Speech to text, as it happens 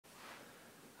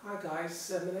Hi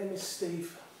guys, my name is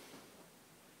Steve.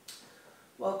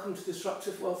 Welcome to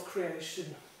Disruptive Wealth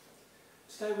Creation.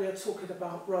 Today we are talking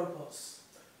about robots,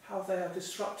 how they are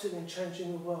disrupting and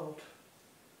changing the world,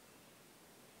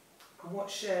 and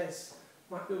what shares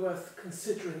might be worth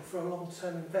considering for a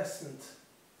long-term investment.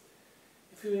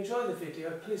 If you enjoy the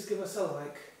video, please give us a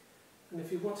like, and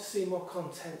if you want to see more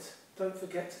content, don't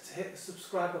forget to hit the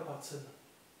subscriber button.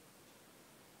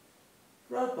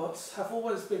 Robots have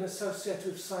always been associated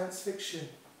with science fiction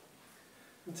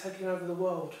and taking over the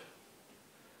world.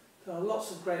 There are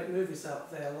lots of great movies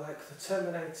out there like The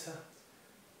Terminator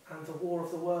and The War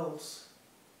of the Worlds.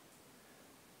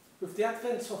 With the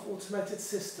advent of automated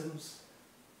systems,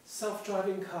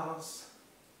 self-driving cars,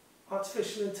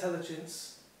 artificial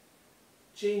intelligence,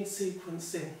 gene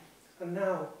sequencing, and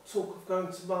now talk of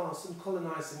going to Mars and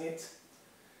colonising it,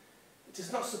 it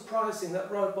is not surprising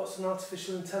that robots and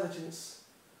artificial intelligence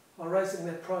are raising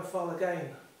their profile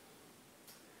again.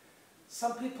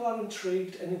 Some people are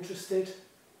intrigued and interested,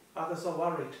 others are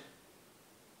worried.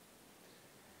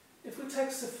 If we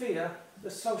take Sophia, the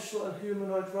social and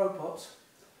humanoid robot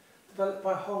developed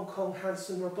by Hong Kong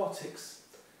Hanson Robotics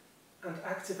and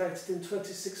activated in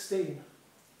 2016,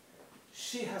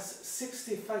 she has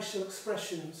 60 facial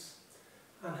expressions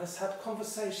and has had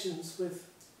conversations with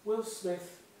Will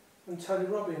Smith and Tony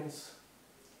Robbins.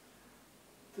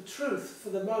 The truth for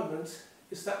the moment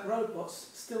is that robots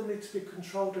still need to be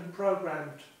controlled and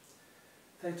programmed.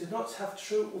 They do not have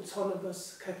true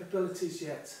autonomous capabilities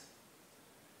yet.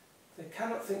 They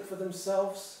cannot think for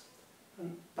themselves,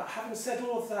 but having said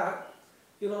all of that,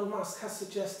 Elon Musk has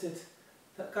suggested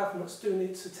that governments do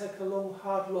need to take a long,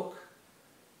 hard look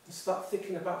and start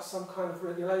thinking about some kind of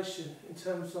regulation in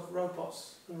terms of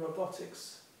robots and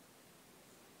robotics.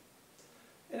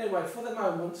 Anyway, for the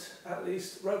moment, at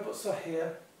least, robots are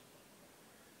here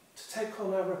to take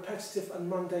on our repetitive and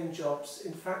mundane jobs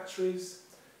in factories,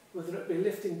 whether it be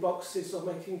lifting boxes or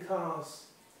making cars,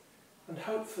 and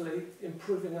hopefully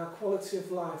improving our quality of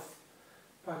life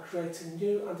by creating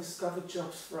new undiscovered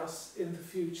jobs for us in the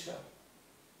future.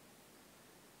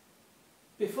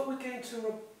 Before we get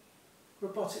into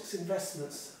robotics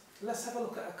investments, let's have a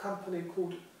look at a company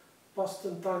called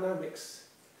Boston Dynamics.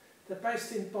 They're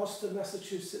based in Boston,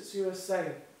 Massachusetts,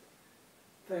 USA.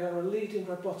 They are a leading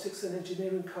robotics and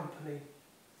engineering company,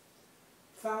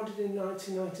 founded in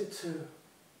 1992,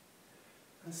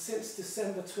 and since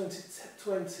December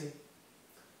 2020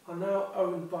 are now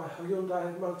owned by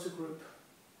Hyundai Motor Group.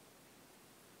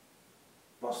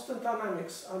 Boston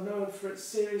Dynamics are known for its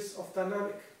series of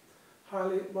dynamic,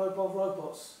 highly mobile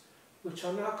robots, which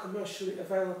are now commercially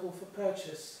available for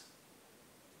purchase.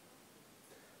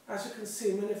 As you can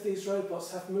see, many of these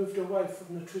robots have moved away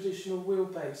from the traditional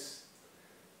wheelbase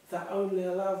that only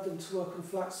allowed them to work on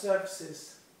flat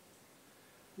surfaces.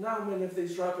 Now many of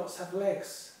these robots have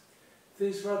legs.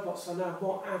 These robots are now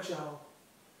more agile.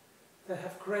 They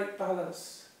have great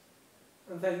balance,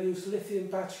 and they use lithium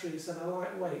batteries and are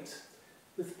lightweight,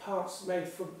 with parts made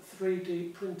from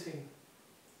 3D printing.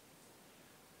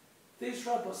 These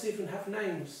robots even have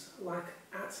names like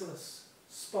Atlas,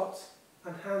 Spot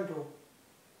and Handle.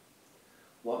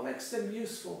 What makes them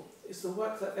useful is the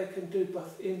work that they can do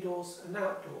both indoors and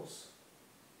outdoors.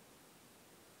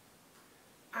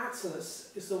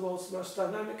 Atlas is the world's most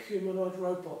dynamic humanoid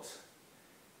robot.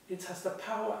 It has the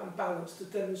power and balance to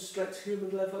demonstrate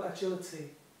human-level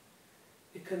agility.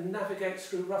 It can navigate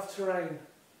through rough terrain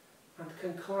and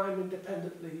can climb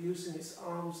independently using its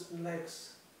arms and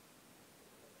legs.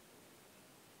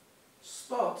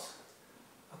 Spot,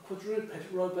 a quadruped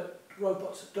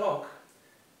robot dog,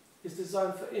 is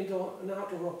designed for indoor and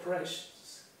outdoor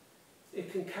operations.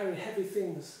 It can carry heavy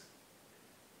things,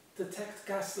 detect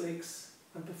gas leaks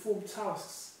and perform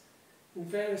tasks in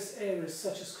various areas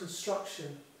such as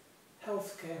construction,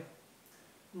 healthcare,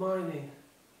 mining,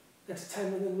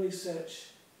 entertainment and research.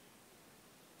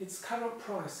 Its current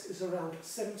price is around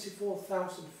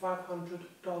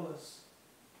 $74,500.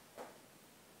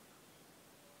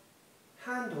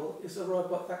 Handle is a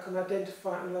robot that can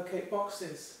identify and locate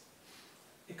boxes.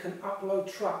 It can upload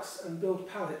trucks and build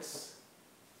pallets.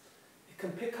 It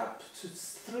can pick up to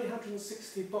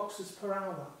 360 boxes per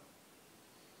hour.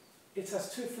 It has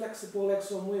 2 flexible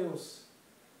legs on wheels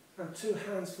and 2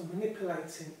 hands for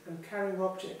manipulating and carrying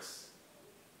objects.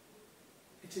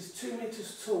 It is 2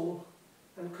 meters tall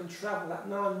and can travel at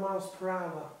 9 miles per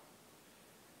hour.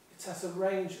 It has a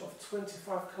range of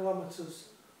 25 kilometers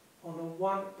on a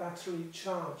 1 battery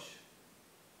charge.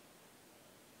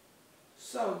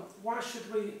 So, why should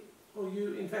we or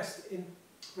you invest in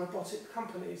robotic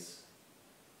companies?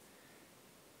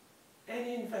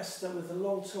 Any investor with a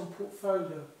long-term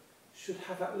portfolio should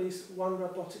have at least one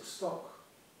robotic stock.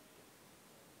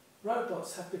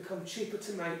 Robots have become cheaper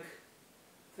to make.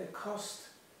 Their cost,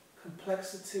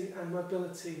 complexity and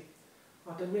mobility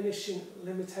are diminishing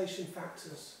limitation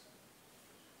factors.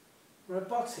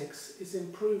 Robotics is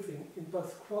improving in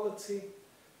both quality,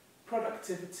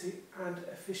 productivity and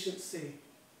efficiency.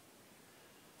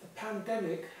 The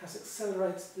pandemic has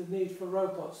accelerated the need for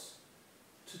robots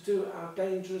to do our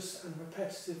dangerous and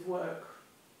repetitive work.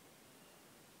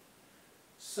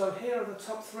 So here are the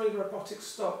top 3 robotic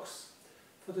stocks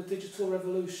for the digital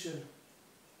revolution,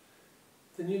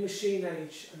 the new machine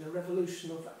age and the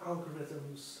revolution of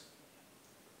algorithms.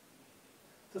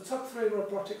 The top 3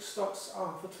 robotic stocks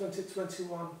are for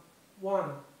 2021,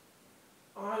 1.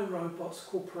 iRobot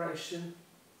Corporation,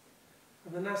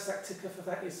 and the NASDAQ ticker for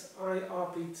that is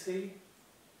IRBT.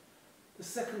 The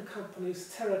second company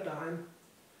is Teradyne,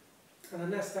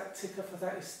 and the NASDAQ ticker for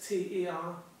that is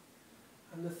TER.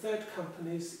 And the third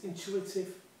company is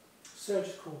Intuitive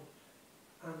Surgical,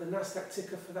 and the NASDAQ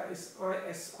ticker for that is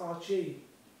ISRG.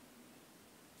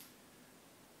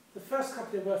 The first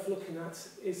company worth looking at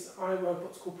is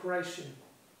iRobot Corporation.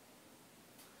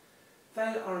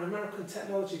 They are an American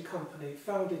technology company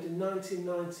founded in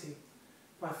 1990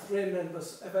 by 3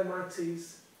 members of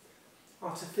MIT's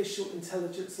Artificial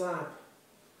Intelligence Lab,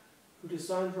 who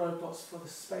designed robots for the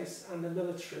space and the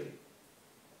military.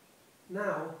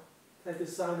 Now they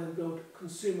design and build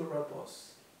consumer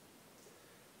robots,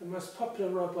 the most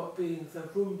popular robot being the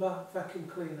Roomba vacuum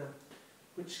cleaner,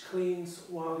 which cleans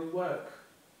while you work.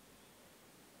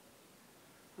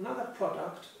 Another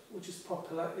product which is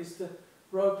popular is the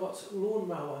robot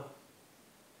lawnmower.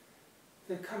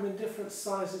 They come in different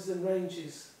sizes and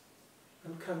ranges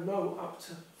and can mow up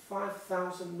to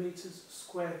 5,000 meters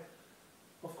square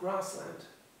of grassland.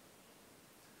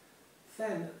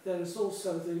 Then there is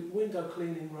also the window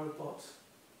cleaning robot.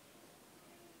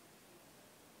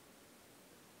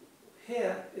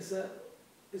 Here is the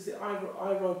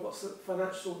iRobot's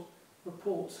financial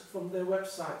report from their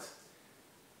website,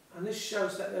 and this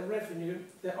shows that their revenue,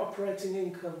 their operating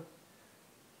income,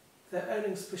 their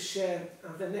earnings per share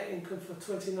and their net income for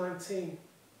 2019.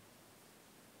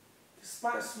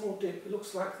 Despite a small dip, it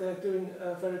looks like they're doing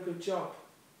a very good job.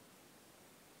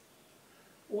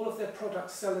 All of their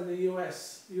products sell in the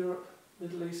US, Europe,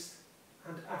 Middle East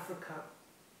and Africa.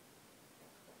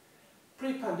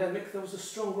 Pre-pandemic there was a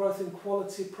strong growth in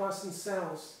quality, price and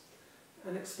sales,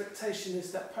 and expectation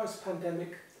is that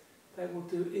post-pandemic they will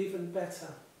do even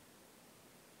better.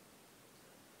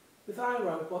 With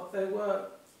iRobot they were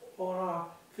or are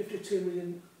 $52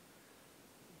 million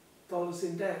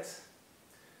in debt,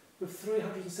 with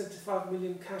 375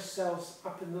 million cash sales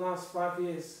up in the last 5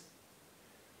 years.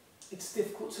 It's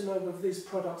difficult to know whether these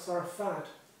products are a fad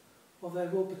or they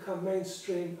will become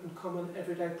mainstream and common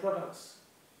everyday products.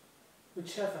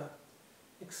 Whichever,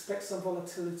 expect some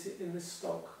volatility in this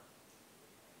stock.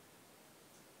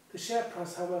 The share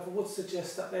price, however, would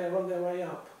suggest that they are on their way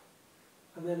up,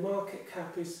 and their market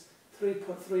cap is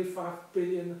 $3.35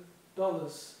 billion.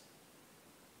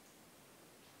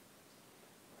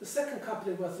 The second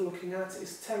company worth looking at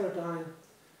is Teradyne,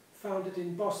 founded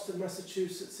in Boston,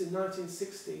 Massachusetts in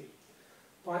 1960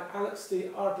 by Alex D.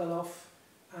 Ardeloff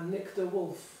and Nick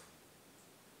DeWolf.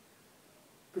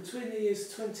 Between the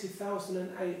years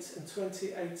 2008 and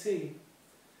 2018,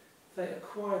 they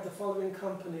acquired the following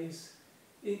companies: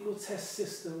 Eagle Test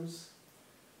Systems,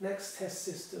 Next Test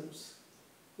Systems,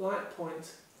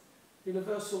 Lightpoint,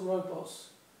 Universal Robots,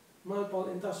 Mobile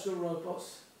Industrial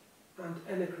Robots and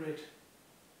Energrid.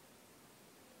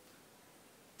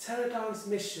 Teradyne's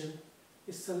mission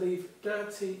is to leave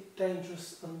dirty,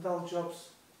 dangerous and dull jobs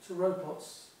to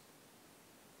robots.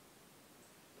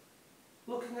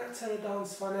 Looking at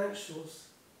Teradyne's financials,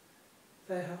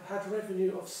 they have had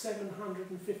revenue of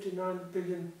 $759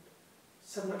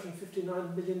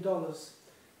 million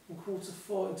in quarter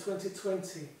 4 in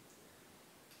 2020,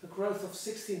 a growth of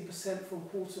 16% from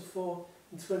quarter 4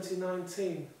 in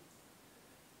 2019.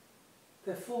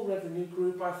 Their full revenue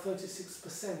grew by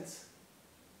 36%.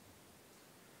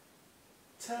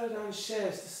 Teradyne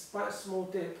shares, despite a small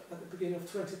dip at the beginning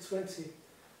of 2020,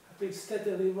 have been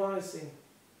steadily rising.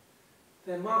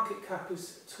 Their market cap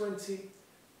is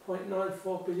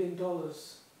 $20.94 billion.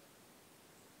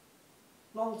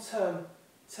 Long term,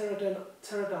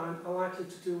 Teradyne are likely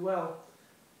to do well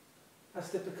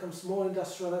as there becomes more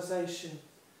industrialization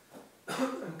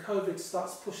and COVID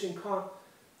starts pushing car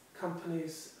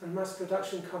companies and mass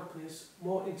production companies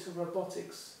more into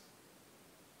robotics.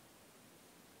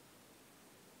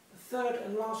 The third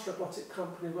and last robotic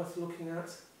company worth looking at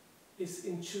is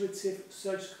Intuitive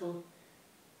Surgical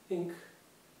Inc.,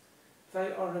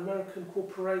 They are an American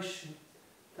corporation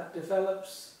that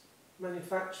develops,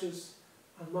 manufactures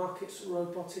and markets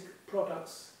robotic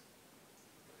products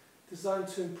designed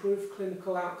to improve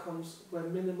clinical outcomes where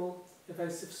minimal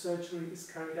invasive surgery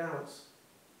is carried out.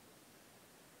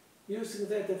 Using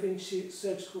their Da Vinci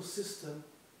surgical system,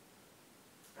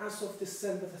 as of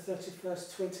December the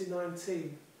 31st,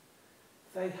 2019,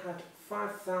 they had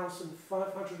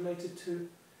 5,582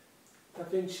 Da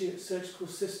Vinci surgical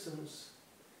systems,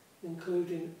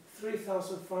 including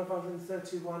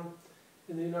 3,531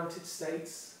 in the United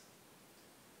States,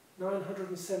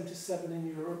 977 in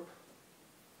Europe,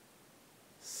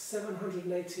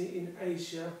 780 in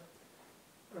Asia,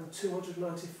 and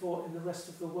 294 in the rest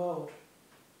of the world.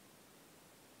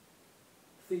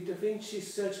 The Da Vinci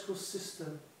surgical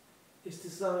system is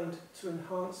designed to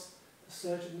enhance the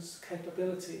surgeon's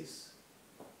capabilities.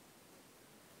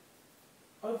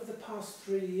 Over the past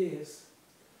 3 years,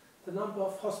 the number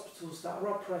of hospitals that are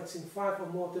operating 5 or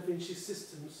more Da Vinci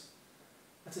systems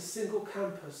at a single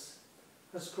campus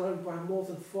has grown by more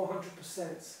than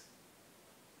 400%.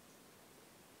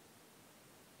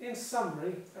 In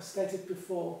summary, as stated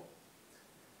before,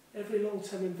 every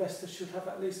long-term investor should have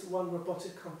at least one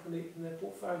robotic company in their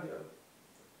portfolio.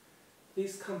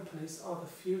 These companies are the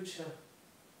future.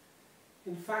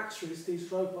 In factories,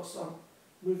 these robots are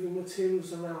moving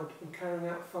materials around and carrying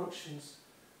out functions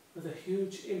with a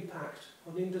huge impact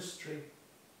on industry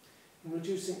in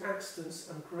reducing accidents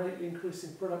and greatly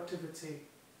increasing productivity.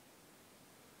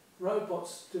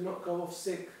 Robots do not go off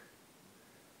sick.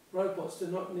 Robots do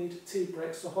not need tea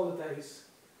breaks or holidays,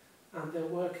 and their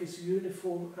work is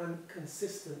uniform and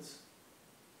consistent.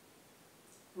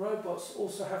 Robots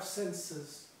also have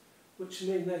sensors, which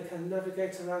mean they can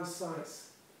navigate around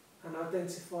sites and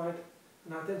identify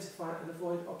and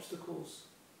avoid obstacles.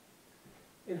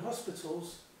 In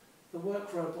hospitals, the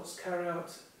work robots carry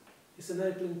out is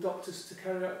enabling doctors to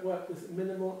carry out work with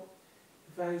minimal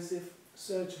invasive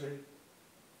surgery,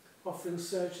 offering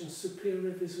surgeons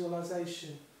superior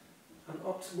visualization and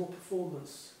optimal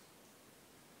performance.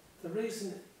 The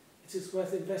reason it is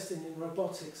worth investing in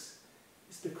robotics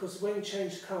is because when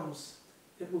change comes,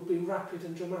 it will be rapid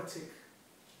and dramatic.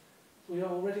 We are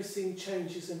already seeing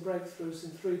changes and breakthroughs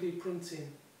in 3D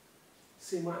printing,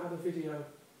 see my other video,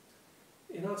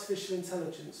 in artificial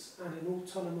intelligence and in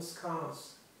autonomous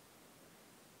cars.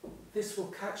 This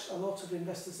will catch a lot of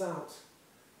investors out,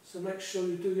 so make sure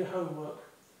you do your homework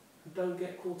and don't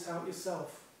get caught out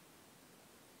yourself.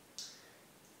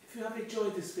 If you have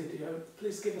enjoyed this video,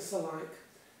 please give us a like,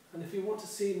 and if you want to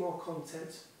see more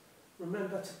content,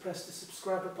 remember to press the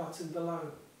subscribe button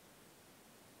below.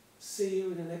 See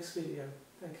you in the next video.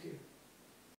 Thank you.